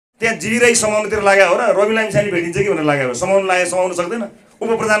त्यहाँ जिराई समाउनुतिर लाग्यो हो र रवि लामिछाने भेटिन्छ कि भनेर लाग्यो हो। समाउनु लाग्यो, समाउनु सक्दैन। उप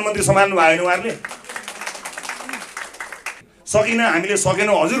प्रधानमन्त्री सम्हाल्नु भयो भने उहाँहरूले सकिन, हामीले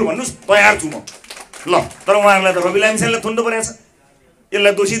सकेनौँ हजुर भन्नुहोस्, तयार छु म ल। तर उहाँहरूलाई त रवि लामिछानेलाई थुन्नु परेछ,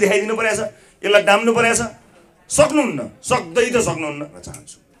 यसलाई दोषी देखाइदिनु परेछ, यसलाई डाम्नु परेछ। सक्नुहुन्न, सक्दै त सक्नुहुन्न भन्न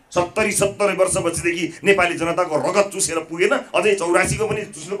चाहन्छु। 70 वर्षपछिदेखि नेपाली जनताको रगत चुसेर पुगेन, अझै 84 को पनि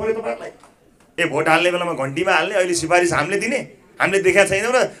चुस्नु पर्यो तपाईँहरूलाई। भोट हाल्ने बेलामा घन्टीमा हाल्ने, अहिले सिफारिस हामीले दिने, हामीले देखाएको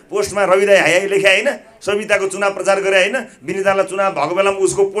छैनौँ र पोस्टमा रविदाई हाई लेखे होइन, सविताको चुनाव प्रचार गरे होइन, विनितालाई चुनाव भएको बेलामा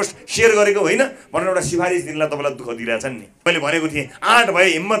उसको पोस्ट सेयर गरेको होइन भनेर एउटा सिफारिस दिनलाई तपाईँलाई दुःख दिइरहेछन् नि। मैले भनेको थिएँ आँट भए,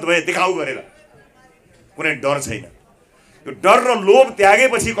 हिम्मत भए देखाउ गरेर, कुनै डर छैन। यो डर र लोभ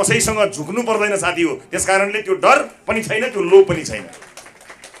त्यागेपछि कसैसँग झुक्नु पर्दैन साथी हो। त्यसकारणले त्यो डर पनि छैन, त्यो लोभ पनि छैन।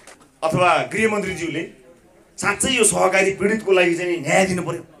 अथवा गृहमन्त्रीज्यूले साँच्चै यो सहकारी पीडितको लागि चाहिँ न्याय दिनु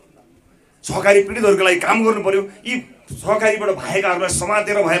पर्यो, सहकारी पीडितहरूको लागि काम गर्नु पर्यो। यी सहकारीबाट भएकाहरूलाई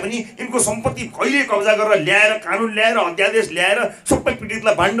समातेर भए पनि यिनको सम्पत्ति कहिले कब्जा गरेर ल्याएर, कानुन ल्याएर, अध्यादेश ल्याएर सबै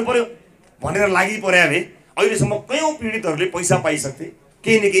पीडितलाई बाँड्नु पर्यो भनेर लागि पर्या भए अहिलेसम्म कयौँ पीडितहरूले पैसा पाइसक्थे,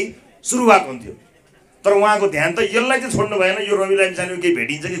 केही न केही सुरुवात हुन्थ्यो। तर उहाँको ध्यान त यसलाई चाहिँ छोड्नु भएन। यो रवि लामिछाने केही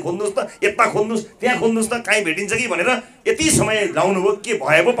भेटिन्छ कि खोज्नुहोस् त, यता खोज्नुहोस् त्यहाँ खोज्नुहोस् त, काहीँ भेटिन्छ कि भनेर यति समय लाउनु भयो। के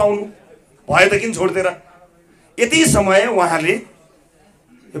भए पो पाउनु भयो त किन छोडिदिएर। यति समय उहाँले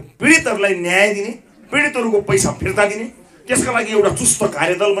पीडितहरूलाई न्याय दिने, पीडितहरूको पैसा फिर्ता दिने, त्यसका लागि एउटा चुस्त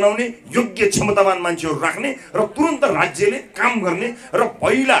कार्यदल बनाउने, योग्य क्षमतावान मान्छेहरू राख्ने र तुरन्त राज्यले काम गर्ने र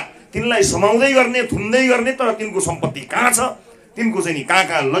पहिला तिनलाई समाउँदै गर्ने, थुन्दै गर्ने, तर तिनको सम्पत्ति कहाँ छ, तिनको चाहिँ नि कहाँ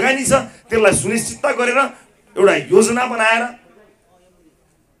कहाँ लगानी छ, त्यसलाई सुनिश्चित गरेर एउटा योजना बनाएर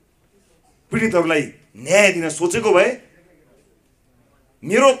पीडितहरूलाई न्याय दिन सोचेको भए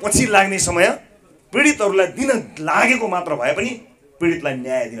मेरो पछि लाग्ने समय पीडितहरूलाई दिन लागेको मात्र भए पनि पीडितलाई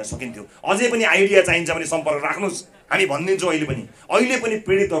न्याय दिन सकिन्थ्यो। अझै पनि आइडिया चाहिन्छ भने सम्पर्क राख्नुहोस्, हामी भनिदिन्छौँ। अहिले पनि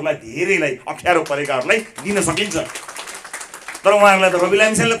पीडितहरूलाई धेरैलाई अप्ठ्यारो परेकाहरूलाई दिन सकिन्छ। तर उहाँहरूलाई त रवि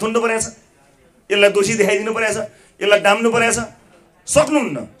लामिछानेलाई थुन्नु परेछ, यसलाई दोषी देखाइदिनु परेछ, यसलाई डाम्नु परेछ।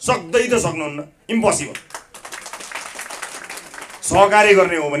 सक्नुहुन्न, सक्दै त सक्नुहुन्न, इम्पोसिबल। सहकार्य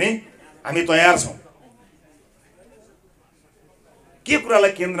गर्ने हो भने हामी तयार छौँ। के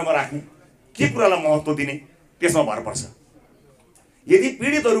कुरालाई केन्द्रमा राख्ने, के कुरालाई महत्त्व दिने, त्यसमा भर पर्छ। यदि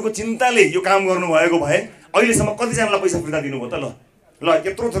पीडितहरूको चिन्ताले यो काम गर्नुभएको भए अहिलेसम्म कतिजनालाई पैसा फिर्ता दिनुभयो त? ल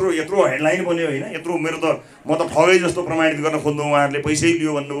यत्रो हेडलाइन बन्यो होइन, यत्रो मेरो त म त ठगै जस्तो प्रमाणित गर्न खोज्नु, उहाँहरूले पैसै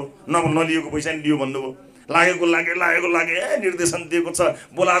लियो भन्नुभयो, नलिएको पैसा नि लियो भन्नुभयो, लागेको लागे निर्देशन दिएको छ,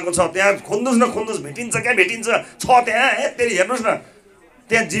 बोलाएको छ, त्यहाँ खोज्नुहोस् न खोज्नुहोस्, भेटिन्छ क्या भेटिन्छ छ त्यहाँ। त्यही हेर्नुहोस् न,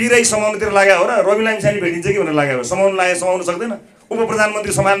 त्यहाँ जिराई समाउनुतिर लाग्यो हो र रवि लामिछाने भेटिन्छ कि भनेर लाग्यो हो। समाउनु लाग्यो, समाउनु सक्दैन। उप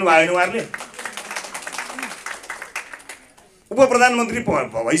प्रधानमन्त्री सम्हाल्नु भयो भने उहाँहरूले उप प्रधानमन्त्री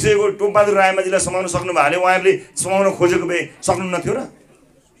भइसकेको टोपबहादुर रायमाझीलाई समाउन सक्नु भयो भने उहाँहरूले समाउन खोजेको भए सक्नुहुन्न थियो र।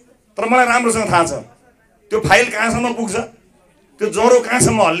 तर मलाई राम्रोसँग थाहा छ त्यो फाइल कहाँसम्म पुग्छ, त्यो ज्वरो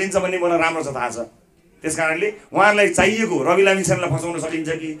कहाँसम्म हल्लिन्छ भन्ने मलाई राम्रोसँग थाहा छ। त्यसकारणले उहाँहरूलाई चाहिएको रवि लामिछानेलाई फसाउन सकिन्छ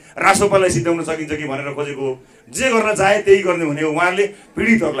कि रासोपालाई सिद्ध्याउन सकिन्छ कि भनेर खोजेको हो। जे गर्न चाहे त्यही गर्ने हुने हो। उहाँहरूले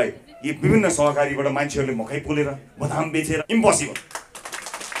पीडितहरूलाई यी विभिन्न सहकारीबाट मान्छेहरूले मकै पोलेर बदाम बेचेर, इम्पोसिबल।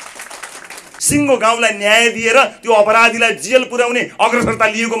 सिङ्गो गाउँलाई न्याय दिएर त्यो अपराधीलाई जेल पुर्याउने अग्रसरता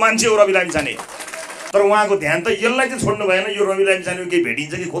लिएको मान्छे हो रवि लामिछाने। तर उहाँको ध्यान त यसलाई चाहिँ छोड्नु भएन। यो रवि लामिछाने केही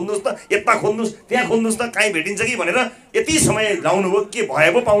भेटिन्छ कि खोज्नुहोस् त, यता खोज्नुहोस् त्यहाँ खोज्नुहोस् त, काहीँ भेटिन्छ कि भनेर यति समय लाउनु भयो। के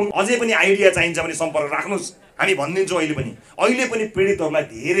भए पो पाउनु। अझै पनि आइडिया चाहिन्छ भने सम्पर्क राख्नुहोस्, हामी भनिदिन्छौँ। अहिले पनि पीडितहरूलाई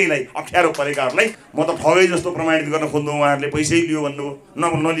धेरैलाई अप्ठ्यारो परेकाहरूलाई म त ठगै जस्तो प्रमाणित गर्न खोज्नु, उहाँहरूले पैसै लियो भन्नुभयो,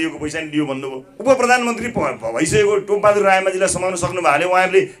 नलिएको पैसा नि लियो भन्नुभयो। उप प्रधानमन्त्री भइसकेको टोपबहादुर रायमाझीलाई समाउन सक्नु भयो भने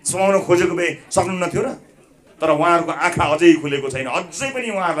उहाँहरूले समाउन खोजेको भए सक्नुहुन्न थियो र। तर उहाँहरूको आँखा अझै खुलेको छैन। अझै पनि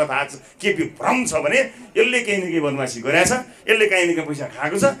उहाँहरूलाई थाहा छ के भ्रम छ भने यसले केही न केही बदमासी गरेको छ, यसले काहीँ न काहीँ पैसा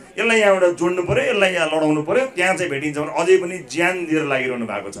खाएको छ, यसलाई यहाँबाट जोड्नु पर्यो, यसलाई यहाँ लडाउनु पर्यो, त्यहाँ चाहिँ भेटिन्छ भने अझै पनि ज्यान दिएर लागिरहनु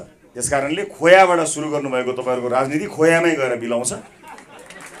भएको छ। त्यसकारणले खोयाबाट सुरु गर्नुभएको तपाईँहरूको राजनीति खोयामै गएर बिलाउँछ।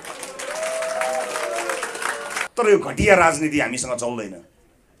 तर यो घटिया राजनीति हामीसँग चल्दैन।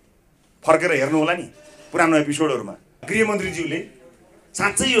 फर्केर हेर्नु होला नि पुरानो एपिसोडहरूमा गृहमन्त्रीज्यूले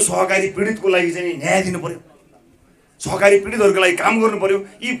साँच्चै यो सहकारी पीडितको लागि चाहिँ न्याय दिनु पर्यो, सहकारी पीडितहरूको लागि काम गर्नु पर्यो।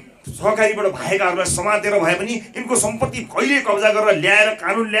 यी सहकारीबाट भएकाहरूलाई समातेर भए पनि यिनको सम्पत्ति कहिले कब्जा गरेर ल्याएर,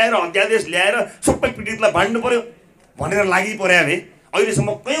 कानुन ल्याएर, अध्यादेश ल्याएर सबै पीडितलाई बाँड्नु पर्यो भनेर लागि पर्या भए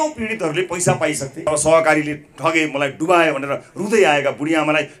अहिलेसम्म कयौँ पीडितहरूले पैसा पाइसक्थे। अब सहकारीले ठगे, मलाई डुबायो भनेर रुँदै आएका बुढी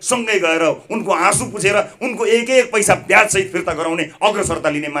आमालाई सँगै गएर उनको आँसु पुछेर उनको एक पैसा ब्याजसहित फिर्ता गराउने अग्रसरता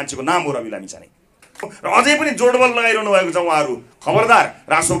लिने मान्छेको नाम हो रवि लामिछाने। र अझै पनि जोडबल लगाइरहनु भएको छ उहाँहरू। खबरदार,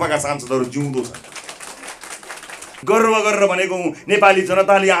 रासोपाका सांसदहरू जिउँदो छन्। गर्व गरेर भनेको हुँ नेपाली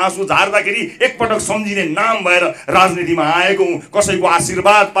जनताले आँसु झार्दाखेरि एकपटक सम्झिने नाम भएर राजनीतिमा आएको हुँ। कसैको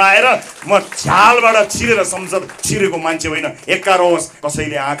आशीर्वाद पाएर म झ्यालबाट छिरेर संसद छिरेको मान्छे होइन। एक्कार होस्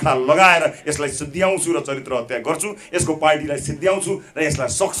कसैले आँखा लगाएर यसलाई सिद्ध्याउँछु र चरित्र हत्या गर्छु, यसको पार्टीलाई सिद्ध्याउँछु र यसलाई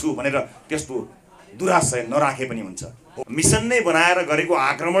सक्छु भनेर त्यस्तो दुराशय नराखे पनि हुन्छ। मिसन नै बनाएर गरेको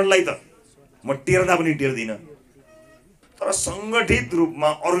आक्रमणलाई त म टेर्दा पनि टेर्दिनँ, तर सङ्गठित रूपमा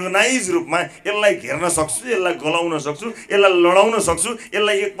अर्गनाइज रूपमा यसलाई घेर्न सक्छु, यसलाई गलाउन सक्छु, यसलाई लडाउन सक्छु।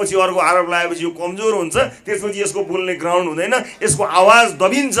 यसलाई एकपछि अर्को आरोप लगाएपछि यो कमजोर हुन्छ, त्यसपछि यसको बोल्ने ग्राउन्ड हुँदैन, यसको आवाज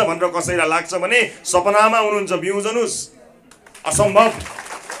दबिन्छ भनेर कसैलाई लाग्छ भने सपनामा हुनुहुन्छ, बिउजनुस्। असम्भव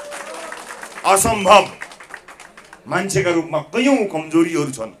असम्भव। मान्छेका रूपमा कयौं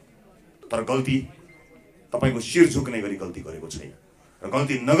कमजोरीहरू छन्, तर गल्ती तपाईको शिर झुक्ने गरी गल्ती गरेको छैन र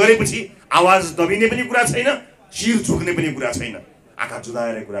गल्ती नगरेपछि आवाज दबिने पनि कुरा छैन, शिर झुक्ने पनि कुरा छैन। आँखा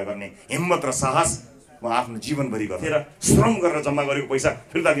जुदाएर कुरा गर्ने हिम्मत र साहस म आफ्नो जीवनभरि गरेर श्रम गरेर जम्मा गरेको पैसा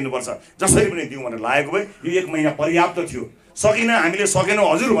फिर्ता दिनुपर्छ, जसरी पनि दिउँ भनेर लागेको भए यो 1 महिना पर्याप्त थियो। सकिन हामीले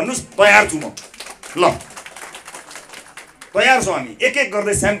सकेनौँ हजुर भन्नुस्, तयार छु म। ल तयार छौँ हामी, एक एक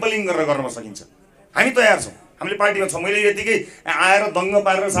गर्दै स्याम्पलिङ गरेर गर्न सकिन्छ। हामी तयार छौँ, हामीले पार्टीमा छौँ। मैले यतिकै आएर दङ्ग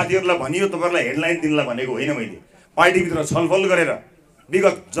पारेर साथीहरूलाई भनियो तपाईँहरूलाई हेडलाइन दिनलाई भनेको होइन। मैले पार्टीभित्र छलफल गरेर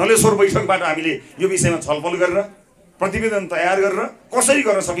विगत जलेश्वर बैठकबाट हामीले यो विषयमा छलफल गरेर प्रतिवेदन तयार गरेर कसरी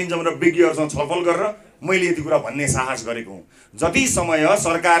गर्न सकिन्छ भनेर विज्ञहरूसँग छलफल गरेर मैले यति कुरा भन्ने साहस गरेको हुँ। जति समय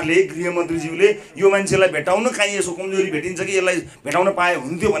सरकारले गृहमन्त्रीज्यूले यो मान्छेलाई भेटाउन कहीँ यसो कमजोरी भेटिन्छ कि यसलाई भेटाउन पाए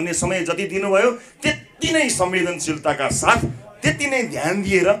हुन्थ्यो भन्ने समय जति दिनुभयो त्यति नै संवेदनशीलताका साथ, त्यति नै ध्यान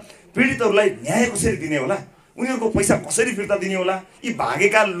दिएर पीडितहरूलाई न्याय कसरी दिने होला, उनीहरूको पैसा कसरी फिर्ता दिने होला, यी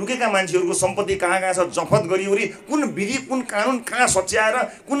भागेका लुकेका मान्छेहरूको सम्पत्ति कहाँ कहाँ छ जफत गरिवरी कुन विधि कुन कानुन कहाँ सच्याएर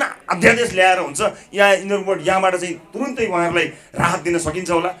कुन अध्यादेश ल्याएर हुन्छ यहाँबाट चाहिँ तुरुन्तै उहाँहरूलाई राहत दिन सकिन्छ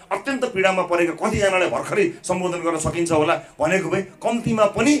होला। अत्यन्त पीडामा परेका कतिजनालाई भर्खरै सम्बोधन गर्न सकिन्छ होला भनेको भए कम्तीमा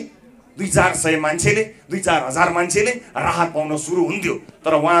पनि 2-400 मान्छेले 2-4 हजार मान्छेले राहत पाउन सुरु हुन्थ्यो।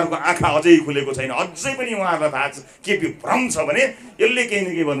 तर उहाँहरूको आँखा अझै खुलेको छैन। अझै पनि उहाँहरूलाई थाहा छ के भ्रम छ भने यसले केही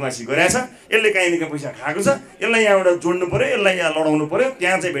न केही बदमासी गरेछ, यसले काहीँ न काहीँ पैसा खाएको छ, यसलाई यहाँबाट जोड्नु पर्यो, यसलाई यहाँ लडाउनु पर्यो,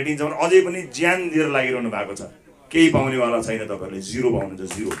 त्यहाँ चाहिँ भेटिन्छ भने अझै पनि ज्यान दिएर लागिरहनु भएको छ। केही पाउनेवाला छैन, तपाईँहरूले जिरो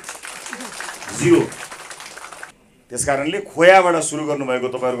पाउनुहुन्छ, जिरो। त्यसकारणले खोयाबाट सुरु गर्नुभएको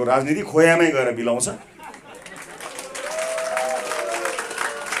तपाईँहरूको राजनीति खोयामै गएर बिलाउँछ।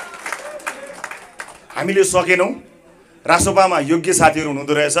 हामीले सकेनौँ, रासोपामा योग्य साथीहरू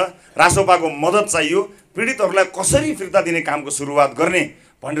हुनुहुँदो रहेछ, रासोपाको मद्दत चाहियो, पीडितहरूलाई कसरी फिर्ता दिने कामको सुरुवात गर्ने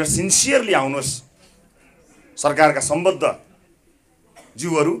भनेर सिन्सियरली आउनुहोस्। सरकारका सम्बद्ध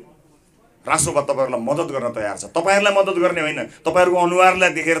जीवहरू रासोपा तपाईँहरूलाई मद्दत गर्न तयार छ। तपाईँहरूलाई मद्दत गर्ने होइन, तपाईँहरूको अनुहारलाई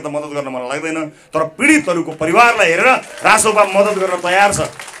देखेर त मद्दत गर्न मलाई लाग्दैन, तर पीडितहरूको परिवारलाई हेरेर रासोपा मद्दत गर्न तयार छ।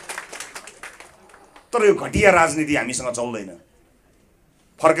 तर यो घटिया राजनीति हामीसँग चल्दैन।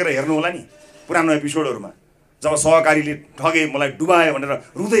 फर्केर हेर्नु होला नि पुरानो एपिसोडहरूमा, जब सहकारीले ठगे मलाई डुबायो भनेर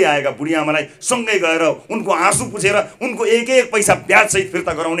रुँदै आएका बुढी आमालाई सँगै गएर उनको आँसु पुछेर उनको एक एक पैसा ब्याजसहित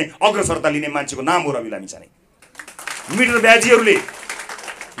फिर्ता गराउने अग्रसरता लिने मान्छेको नाम हो रवि लामिछाने। मिटर ब्याजीहरूले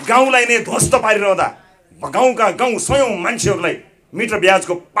गाउँलाई नै ध्वस्त पारिरहँदा गाउँका गाउँ सयौं मान्छेहरूलाई मिटर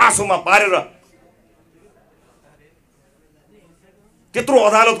ब्याजको पासोमा पारेर त्यत्रो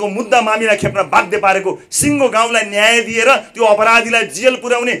अदालतको मुद्दा मामिला खेप्न बाध्य पारेको सिङ्गो गाउँलाई न्याय दिएर त्यो अपराधीलाई जेल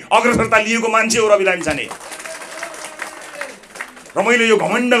पुर्याउने अग्रसरता लिएको मान्छे हो रवि लामिछाने। र मैले यो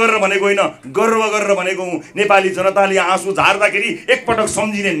घमण्ड गरेर भनेको होइन, गर्व गरेर भनेको हुँ। नेपाली जनताले आँसु झार्दाखेरि एकपटक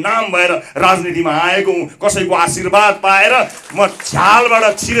सम्झिने नाम भएर राजनीतिमा आएको हुँ। कसैको आशीर्वाद पाएर म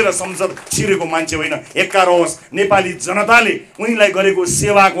झ्यालबाट छिरेर संसद छिरेको मान्छे होइन। एक्कार होस् नेपाली जनताले उनीलाई गरेको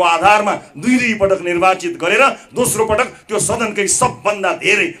सेवाको आधारमा 2 पटक निर्वाचित गरेर दोस्रो पटक त्यो सदनकै सबभन्दा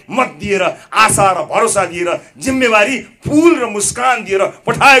धेरै मत दिएर आशा र भरोसा दिएर जिम्मेवारी फूल र मुस्कान दिएर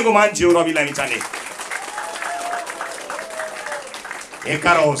पठाएको मान्छे हो रवि लामिछाने।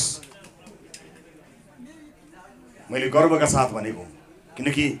 एक्कार होस्। मैले गर्वका साथ भनेको,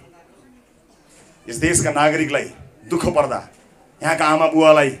 किनकि यस देशका नागरिकलाई दुःख पर्दा, यहाँका आमा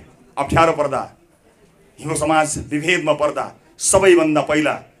बुवालाई अप्ठ्यारो पर्दा, हिन्दू समाज विभेदमा पर्दा सबैभन्दा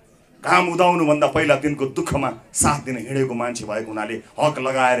पहिला घाम उदाउनुभन्दा पहिला तिनको दुःखमा साथ दिन हिँडेको मान्छे भएको हुनाले हक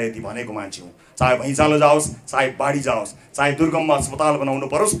लगाएर यति भनेको मान्छे हुँ। चाहे भैँचालो जाओस्, चाहे बाढी जाओस्, चाहे दुर्गममा अस्पताल बनाउनु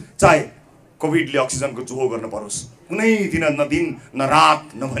परोस्, चाहे कोभिडले अक्सिजनको चुहो गर्न परोस्, कुनै दिन न दिन न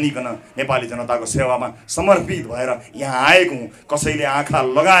रात नभनिकन नेपाली जनताको सेवामा समर्पित भएर यहाँ आएको हुँ। कसैले आँखा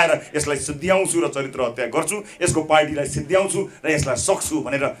लगाएर यसलाई सिद्ध्याउँछु र चरित्र हत्या गर्छु, यसको पार्टीलाई सिद्ध्याउँछु र यसलाई सक्छु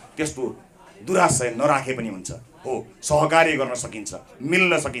भनेर त्यस्तो दुराशय नराखे पनि हुन्छ। हो, सहकार्य गर्न सकिन्छ,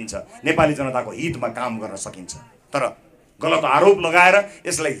 मिल्न सकिन्छ, नेपाली जनताको हितमा काम गर्न सकिन्छ। तर गलत आरोप लगाएर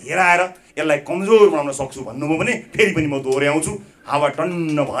यसलाई हेराएर यसलाई कमजोर बनाउन सक्छु भन्नुभयो भने फेरि पनि म दोहोऱ्याउँछु, हावा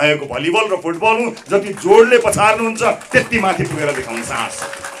टन्न भएको भलिबल र फुटबल हुँ, जति जोडले पछार्नुहुन्छ त्यति माथि पुगेर देखाउन चाहन्छु।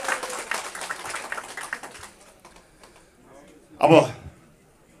 अब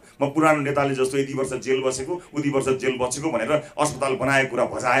म पुरानो नेताले जस्तो यति वर्ष जेल बसेको उति वर्ष जेल बसेको भनेर अस्पताल बनाएको कुरा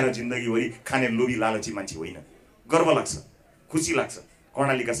भजाएर जिन्दगीभरि खाने लोभी लालची मान्छे होइन। गर्व लाग्छ, खुसी लाग्छ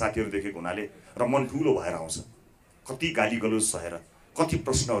कर्णालीका साथीहरू देखेको हुनाले, र मन ठुलो भएर आउँछ। कति गाली गलोज सहेर, कति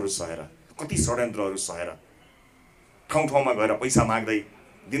प्रश्नहरू सहेर, कति षड्यन्त्रहरू सहेर, ठाउँ ठाउँमा गएर पैसा माग्दै,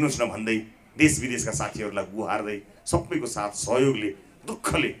 दिनुहोस् न भन्दै, देश विदेशका साथीहरूलाई गुहार्दै, सबैको साथ सहयोगले,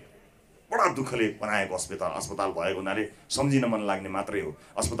 दुःखले, बडा दुःखले बनाएको अस्पताल भएको हुनाले सम्झिन मन लाग्ने मात्रै हो।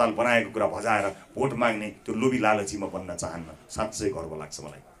 अस्पताल बनाएको कुरा भजाएर भोट माग्ने त्यो लोभी लालची म बन्न चाहन्न। साँच्चै गर्व लाग्छ,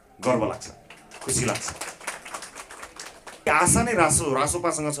 मलाई गर्व लाग्छ, खुसी लाग्छ। आशा नै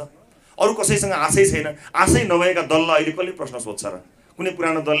रासोपासँग छ, अरू कसैसँग आशै छैन। आशै नभएका दललाई अहिले कसले प्रश्न सोध्छ र? कुनै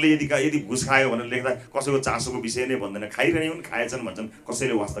पुरानो दलले यदि घुस खायो भनेर लेख्दा कसैको चासोको विषय नै भन्दैन, खाइरहने हुन्, खाएछन् भन्छन्,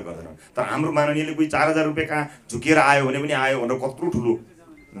 कसैले वास्ता गर्दैन। तर हाम्रो माननीयले कोही 4000 रुपियाँ कहाँ झुकेर आयो भने पनि आयो भनेर कत्रो ठुलो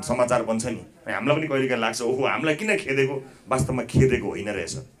समाचार बन्छ नि। हामीलाई पनि कहिलेकाहीँ लाग्छ ओहो हामीलाई किन खेदेको, वास्तवमा खेदेको होइन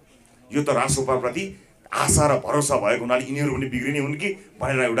रहेछ। यो त रासोपाप्रति आशा र भरोसा भएको हुनाले यिनीहरू पनि बिग्रिने हुन् कि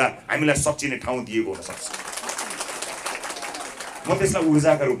भनेर एउटा हामीलाई सच्चिने ठाउँ दिएको हुनसक्छ। म त्यसलाई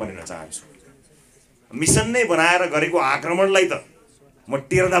ऊर्जाका रूपमा लिन चाहन्छु। मिसन नै बनाएर गरेको आक्रमणलाई त म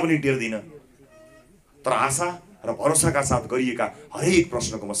टेर्दा पनि टेर्दिनँ, तर आशा र भरोसाका साथ गरिएका हरेक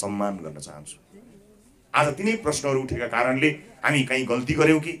प्रश्नको म सम्मान गर्न चाहन्छु। आज तिनै प्रश्नहरू उठेका कारणले हामी कहीँ गल्ती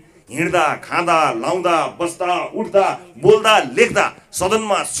गऱ्यौँ कि हिँड्दा, खाँदा, लाउँदा, बस्दा, उठ्दा, बोल्दा, लेख्दा,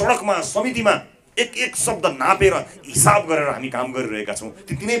 सदनमा, सडकमा, समितिमा एक शब्द नापेर हिसाब गरेर हामी काम गरिरहेका छौँ।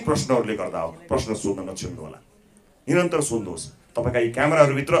 ती तिनै प्रश्नहरूले गर्दा हो। प्रश्न सोध्न नछोड्नु होला, निरन्तर सोध्नुहोस्। तपाईँका यी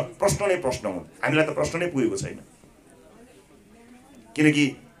क्यामेराहरूभित्र प्रश्न नै प्रश्न हुन्, हामीलाई त प्रश्न नै पुगेको छैन। किनकि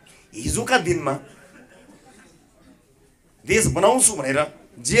हिजोका दिनमा देश बनाउँछु भनेर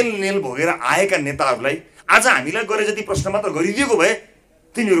जेल नेल भोगेर आएका नेताहरूलाई आज हामीलाई गरे जति प्रश्न मात्र गरिदिएको भए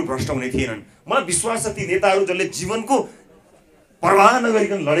तिनीहरू भ्रष्ट हुने थिएनन्। मलाई विश्वास छ ती नेताहरू जसले जीवनको परवाह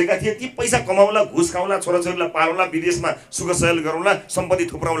नगरिकन लडेका थिए, ती पैसा कमाउला, घुस खाउला, छोराछोरीलाई पालौला, विदेशमा सुखसयल गरौँला, सम्पत्ति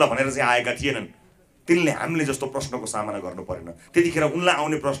थुप्राउला भनेर चाहिँ आएका थिएनन्। तिनले हामीले जस्तो प्रश्नको सामना गर्नु परेन। त्यतिखेर उनलाई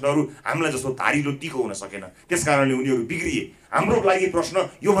आउने प्रश्नहरू हामीलाई जस्तो धारिलो तिखो हुन सकेन। त्यसकारणले उनीहरू बिग्रिए। हाम्रो लागि प्रश्न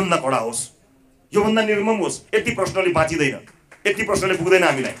योभन्दा कडा होस्, योभन्दा निर्मम होस्। यति प्रश्नले बाँचिँदैन, यति प्रश्नले पुग्दैन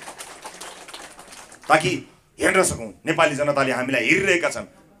हामीलाई, ताकि हेर्न सकौँ नेपाली जनताले हामीलाई हेरिरहेका छन्।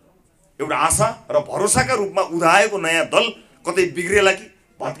 एउटा आशा र भरोसाका रूपमा उदाएको नयाँ दल कतै बिग्रेला कि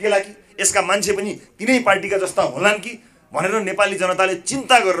भत्केला कि, यसका मान्छे पनि तिनै पार्टीका जस्ता होलान् कि भनेर नेपाली जनताले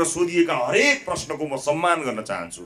चिन्ता गरेर सोधिएका हरेक प्रश्नको म सम्मान गर्न चाहन्छु।